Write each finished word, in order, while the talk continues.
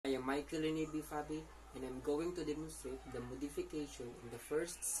Michael Rene B. Fabi, and I'm going to demonstrate the modification in the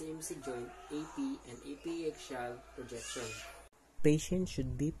first CMC joint AP and AP axial projection. Patient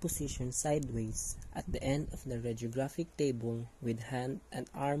should be positioned sideways at the end of the radiographic table with hand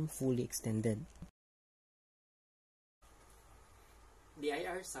and arm fully extended. The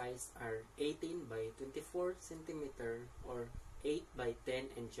IR size are 18 by 24 cm or 8 by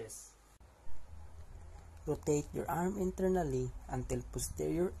 10 inches. Rotate your arm internally until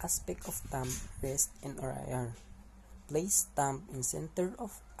posterior aspect of thumb rests in IR. Place thumb in center of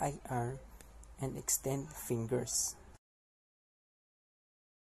IR and extend fingers.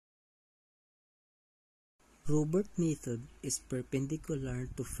 Robert method is perpendicular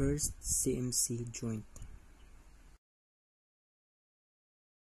to first CMC joint.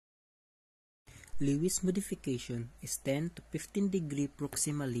 Lewis modification is 10 to 15 degree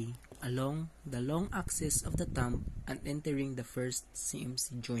proximally along the long axis of the thumb and entering the first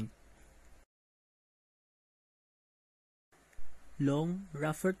CMC joint. Long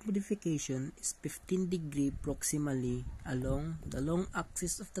Raffert modification is 15 degree proximally along the long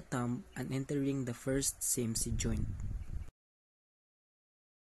axis of the thumb and entering the first CMC joint.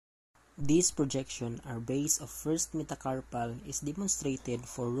 These projections are based of first metacarpal is demonstrated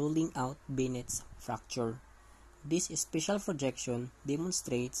for ruling out Bennett's fracture. This special projection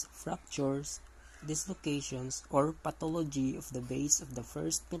demonstrates fractures, dislocations, or pathology of the base of the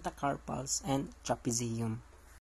first metacarpals and trapezium.